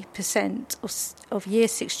 20% of Year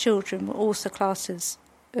 6 children were also classed as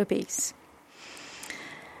obese.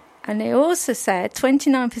 And they also said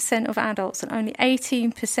 29% of adults and only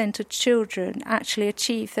 18% of children actually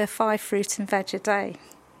achieve their 5 fruit and veg a day.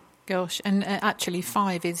 Gosh, and actually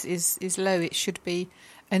 5 is low. It should be.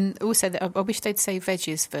 And also, I wish they'd say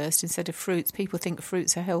veggies first instead of fruits. People think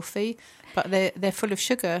fruits are healthy, but they're full of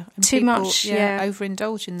sugar. And too much, yeah.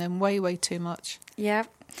 Overindulge in them way too much. Yeah.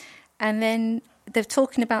 And then they're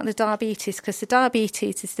talking about the diabetes, because the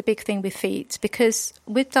diabetes is the big thing with feet. Because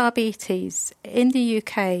with diabetes, in the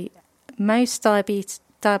UK, most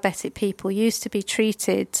diabetic people used to be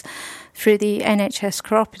treated through the NHS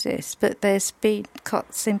chiropodist, but there's been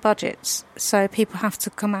cuts in budgets. So people have to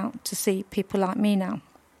come out to see people like me now.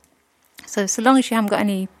 So long as you haven't got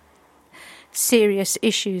any serious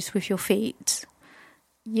issues with your feet,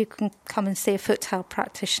 you can come and see a foot health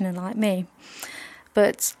practitioner like me.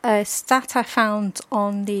 But a stat I found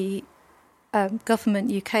on the Government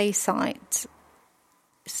UK site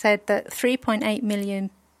said that 3.8 million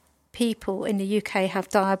people in the UK have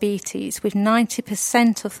diabetes, with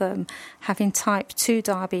 90% of them having type 2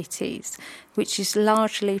 diabetes, which is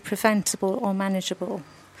largely preventable or manageable.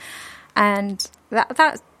 And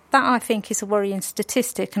that I think is a worrying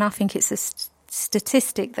statistic, and I think it's a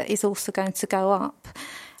statistic that is also going to go up.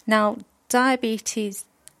 Now,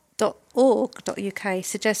 diabetes.org.uk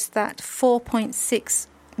suggests that 4.6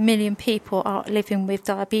 million people are living with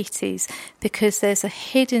diabetes, because there's a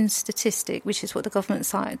hidden statistic, which is what the government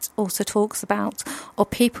side also talks about, or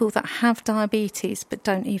people that have diabetes but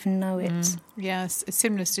don't even know it. Yes, a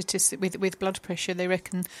similar statistic with blood pressure. They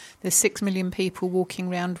reckon there's 6 million people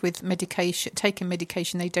walking around with medication, taking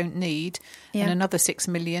medication they don't need, and another 6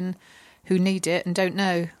 million who need it and don't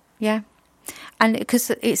know. Yeah. And because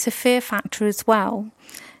it's a fear factor as well,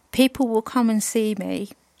 people will come and see me,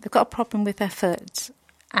 they've got a problem with their foot,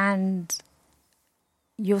 and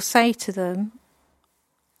you'll say to them,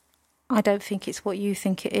 I don't think it's what you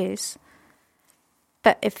think it is.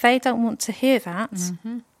 But if they don't want to hear that,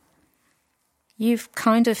 you've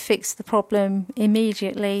kind of fixed the problem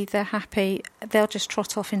immediately. They're happy. They'll just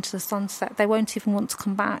trot off into the sunset. They won't even want to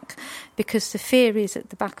come back, because the fear is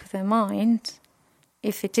at the back of their mind.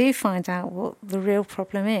 If they do find out what the real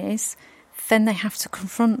problem is, then they have to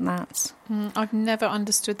confront that. I've never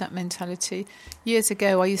understood that mentality. Years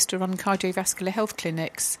ago, I used to run cardiovascular health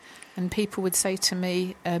clinics, and people would say to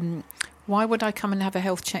me, why would I come and have a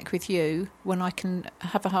health check with you when I can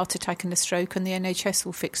have a heart attack and a stroke and the NHS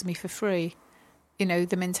will fix me for free? You know,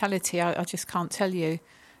 the mentality, I just can't tell you.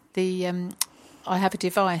 I have a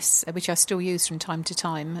device which I still use from time to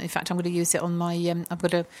time. In fact, I'm going to use it on my... I've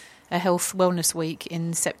got a health wellness week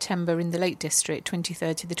in September in the Lake District,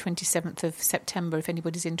 23rd to the 27th of September. If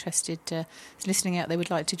anybody's interested, listening out, they would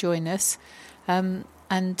like to join us. And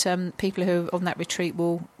people who are on that retreat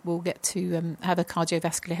will get to have a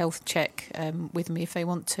cardiovascular health check with me if they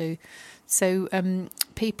want to. So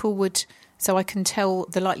people would... So I can tell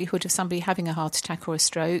the likelihood of somebody having a heart attack or a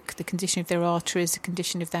stroke, the condition of their arteries, the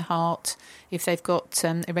condition of their heart, if they've got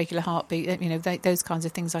irregular heartbeat, those kinds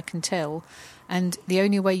of things I can tell. And the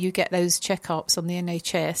only way you get those checkups on the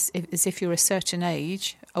NHS is if you're a certain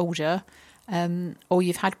age, older, or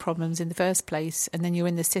you've had problems in the first place, and then you're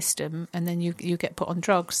in the system, and then you get put on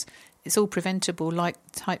drugs. It's all preventable, like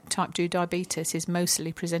type 2 diabetes is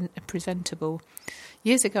mostly preventable.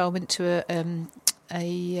 Years ago, I went to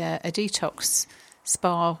a detox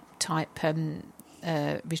spa type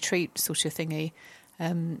retreat sort of thingy,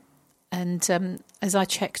 and as I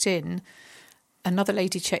checked in, another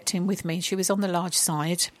lady checked in with me. She was on the large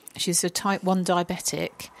side. She's a type 1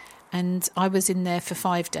 diabetic, and I was in there for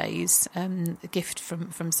 5 days, a gift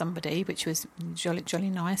from somebody, which was jolly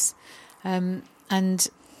nice, and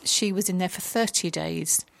she was in there for 30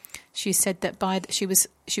 days. She said that she was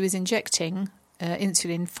injecting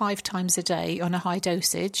insulin 5 times a day on a high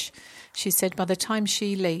dosage. She said by the time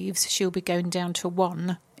she leaves, she'll be going down to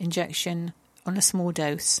 1 injection on a small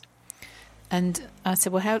dose. And I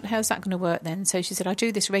said, well, how's that going to work then? So she said, I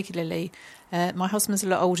do this regularly. My husband's a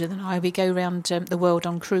lot older than I. We go around the world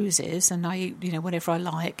on cruises, and I eat, whatever I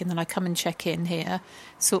like, and then I come and check in here,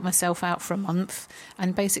 sort myself out for a month,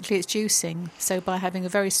 and basically it's juicing. So by having a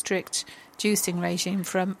very strict juicing regime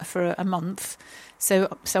for a month, so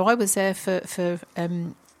I was there for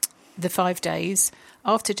the 5 days.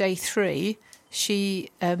 After day 3, she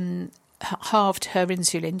halved her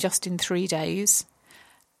insulin just in 3 days.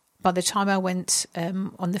 By the time I went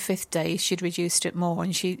on the 5th day, she'd reduced it more,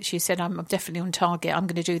 and she said, I'm definitely on target. I'm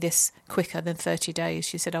going to do this quicker than 30 days.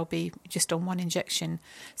 She said, I'll be just on 1 injection.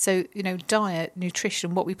 So, diet,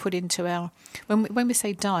 nutrition, what we put into our... When we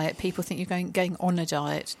say diet, people think you're going on a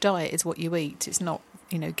diet. Diet is what you eat. It's not,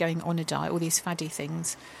 going on a diet, all these faddy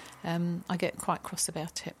things. I get quite cross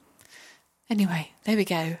about it. Anyway, there we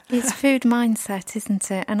go. It's food mindset,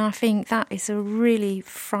 isn't it? And I think that is a really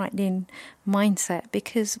frightening mindset,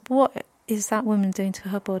 because what is that woman doing to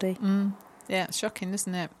her body? Yeah, it's shocking,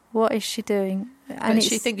 isn't it? What is she doing? And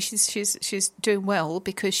she thinks she's doing well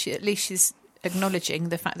because at least she's acknowledging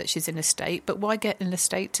the fact that she's in a state. But why get in a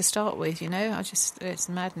state to start with? It's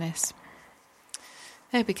madness.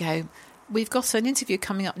 There we go. We've got an interview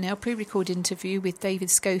coming up now, pre-recorded interview with David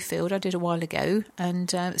Schofield I did a while ago,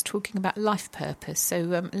 and it's talking about life purpose.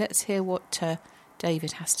 So let's hear what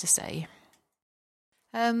David has to say.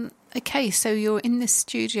 Okay, so you're in the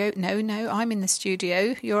studio. No, I'm in the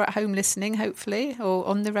studio. You're at home listening, hopefully, or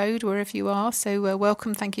on the road, wherever you are. So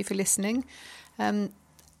welcome, thank you for listening.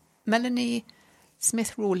 Melanie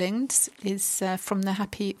Smith-Rawlings is from the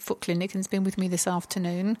Happy Foot Clinic and has been with me this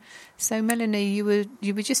afternoon. So, Melanie, you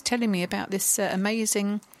were just telling me about this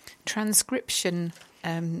amazing transcription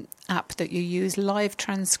app that you use, Live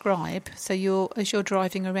Transcribe. So as you're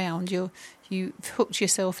driving around, you've hooked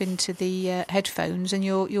yourself into the headphones and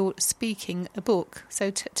you're speaking a book.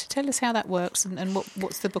 So to tell us how that works and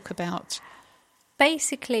what's the book about?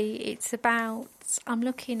 Basically, it's about, I'm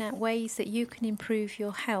looking at ways that you can improve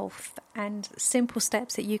your health and simple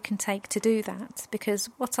steps that you can take to do that. Because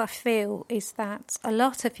what I feel is that a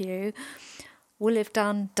lot of you will have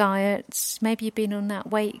done diets, maybe you've been on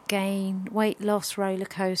that weight gain, weight loss roller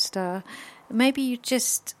coaster. Maybe you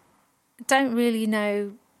just don't really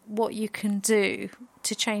know what you can do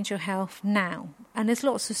to change your health now. And there's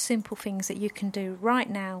lots of simple things that you can do right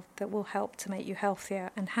now that will help to make you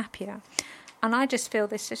healthier and happier. And I just feel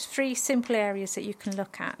there's just 3 simple areas that you can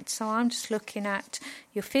look at. So I'm just looking at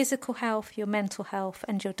your physical health, your mental health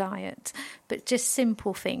and your diet. But just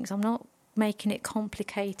simple things. I'm not making it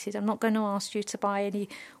complicated. I'm not going to ask you to buy any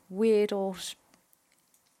weird or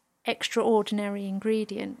extraordinary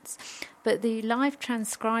ingredients. But the Live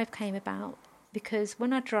Transcribe came about because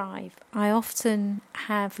when I drive, I often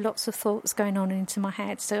have lots of thoughts going on into my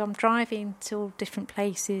head. So I'm driving to all different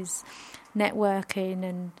places, networking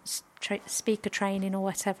and speaker training or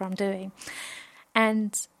whatever I'm doing.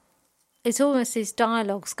 And it's almost these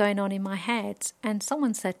dialogues going on in my head. And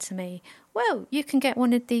someone said to me, well, you can get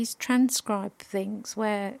one of these transcribe things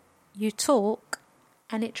where you talk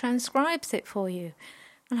and it transcribes it for you.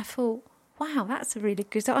 And I thought, wow, that's a really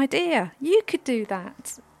good idea. You could do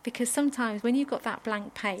that. Because sometimes when you've got that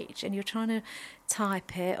blank page and you're trying to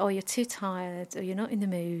type it, or you're too tired, or you're not in the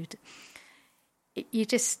mood, you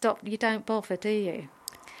just stop, you don't bother, do you?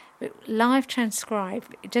 But Live Transcribe,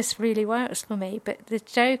 it just really works for me. But the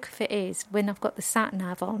joke of it is when I've got the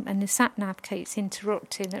sat-nav on and the sat-nav keeps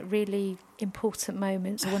interrupting at really important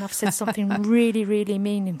moments, or when I've said something really, really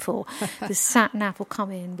meaningful, the sat-nav will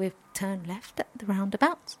come in with turn left at the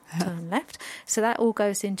roundabout, turn left. So that all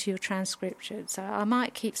goes into your transcription. So I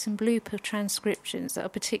might keep some blooper transcriptions that are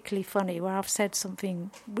particularly funny where I've said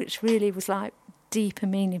something which really was like deep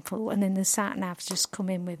and meaningful, and then the sat-nav's just come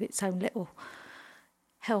in with its own little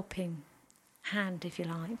helping hand, if you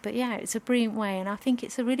like. But yeah, it's a brilliant way, and I think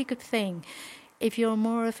it's a really good thing if you're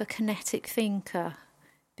more of a kinetic thinker,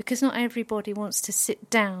 because not everybody wants to sit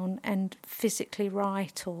down and physically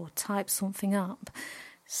write or type something up.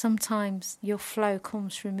 Sometimes your flow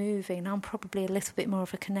comes from moving. I'm probably a little bit more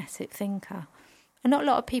of a kinetic thinker, and not a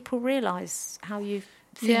lot of people realise how you think.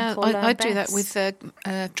 Yeah, or learn I do that best.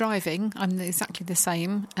 with driving. I'm exactly the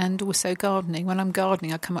same, and also gardening. When I'm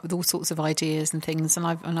gardening, I come up with all sorts of ideas and things, and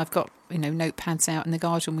I've got notepads out in the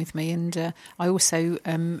garden with me, and I also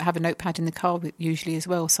have a notepad in the car usually as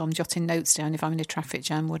well. So I'm jotting notes down if I'm in a traffic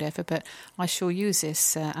jam, whatever. But I sure use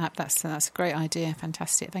this app. That's a great idea.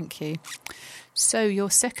 Fantastic, thank you. So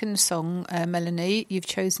your second song, Melanie, you've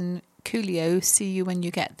chosen Coolio, See You When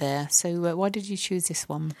You Get There. So why did you choose this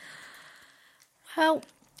one? Well,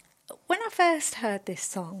 when I first heard this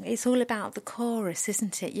song, it's all about the chorus,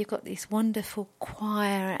 isn't it? You've got this wonderful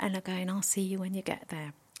choir and they're going, I'll see you when you get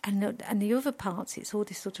there. And the other parts, it's all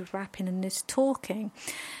this sort of rapping and this talking.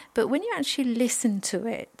 But when you actually listen to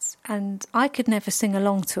it, and I could never sing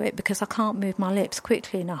along to it because I can't move my lips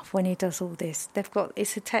quickly enough when he does all this.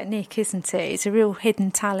 It's a technique, isn't it? It's a real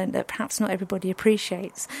hidden talent that perhaps not everybody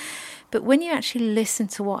appreciates. But when you actually listen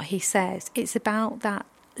to what he says, it's about that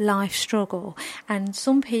life struggle. And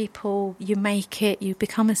some people, you make it, you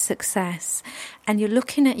become a success, and you're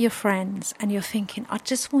looking at your friends and you're thinking, I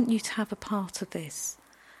just want you to have a part of this.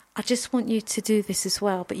 I just want you to do this as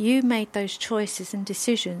well. But you made those choices and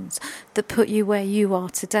decisions that put you where you are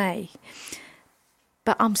today.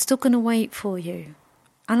 But I'm still going to wait for you.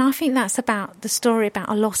 And I think that's about the story about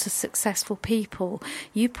a lot of successful people.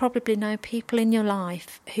 You probably know people in your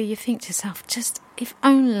life who you think to yourself, just if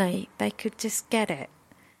only they could just get it.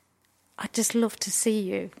 I'd just love to see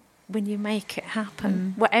you when you make it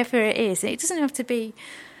happen, whatever it is. It doesn't have to be,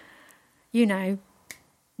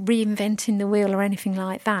 reinventing the wheel or anything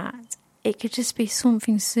like that. It could just be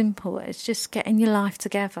something simple. It's just getting your life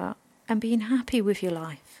together and being happy with your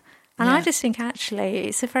life. And I just think actually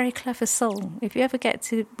it's a very clever song. If you ever get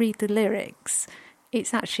to read the lyrics,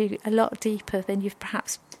 it's actually a lot deeper than you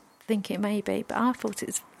perhaps think it may be. But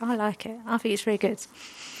I like it. I think it's very good.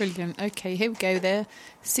 Brilliant. Okay, here we go there.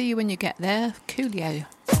 See You When You Get There, Coolio.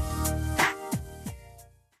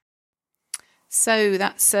 So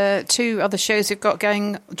that's 2 other shows we've got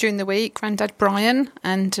going during the week. Grandad Brian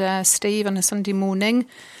and Steve on a Sunday morning.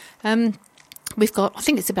 We've got, I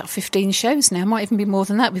think it's about 15 shows now, might even be more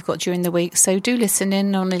than that we've got during the week. So do listen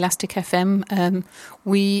in on Elastic FM.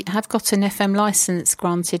 We have got an FM licence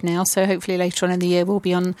granted now, so hopefully later on in the year we'll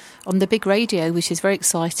be on the big radio, which is very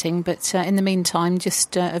exciting. But in the meantime,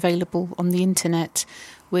 just available on the internet,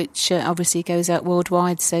 which obviously goes out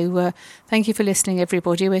worldwide. So thank you for listening,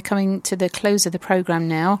 everybody. We're coming to the close of the programme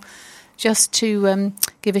now. Just to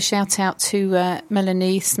give a shout out to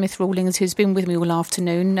Melanie Smith-Rawlings, who's been with me all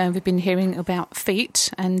afternoon. We've been hearing about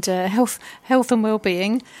feet and health and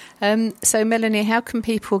well-being. So, Melanie, how can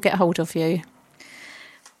people get hold of you?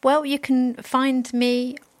 Well, you can find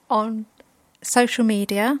me on social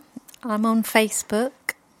media. I'm on Facebook.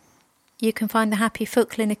 You can find the Happy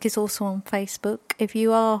Foot Clinic is also on Facebook. If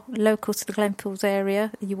you are local to the Glenfields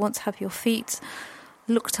area, you want to have your feet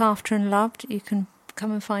looked after and loved, you can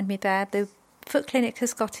come and find me there. The Foot Clinic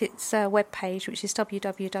has got its webpage, which is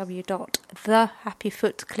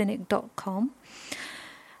www.thehappyfootclinic.com.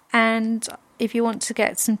 And if you want to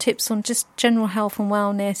get some tips on just general health and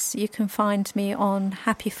wellness, you can find me on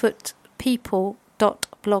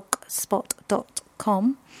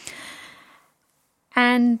happyfootpeople.blogspot.com.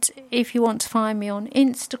 And if you want to find me on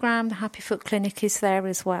Instagram, the Happy Foot Clinic is there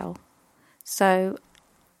as well. So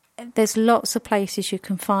there's lots of places you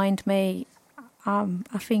can find me.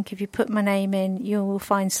 I think if you put my name in, you will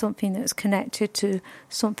find something that's connected to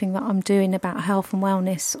something that I'm doing about health and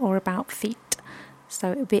wellness or about feet.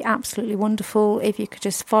 So it would be absolutely wonderful if you could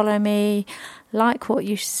just follow me, like what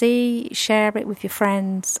you see, share it with your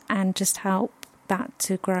friends, and just help that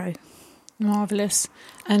to grow. Marvellous.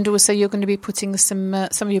 And also you're going to be putting some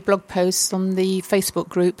of your blog posts on the Facebook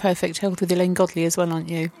group Perfect Health with Elaine Godley as well, aren't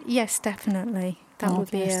you? Yes, definitely. That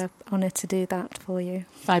would be an honour to do that for you.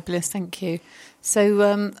 Fabulous, thank you.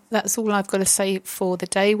 So that's all I've got to say for the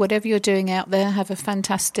day. Whatever you're doing out there, have a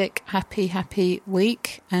fantastic, happy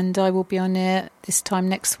week. And I will be on air this time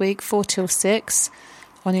next week, 4 till 6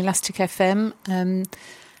 on Elastic FM.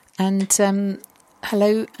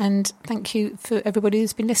 Hello and thank you for everybody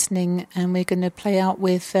who's been listening. And we're going to play out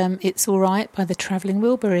with It's All Right by the Travelling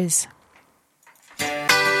Wilburys.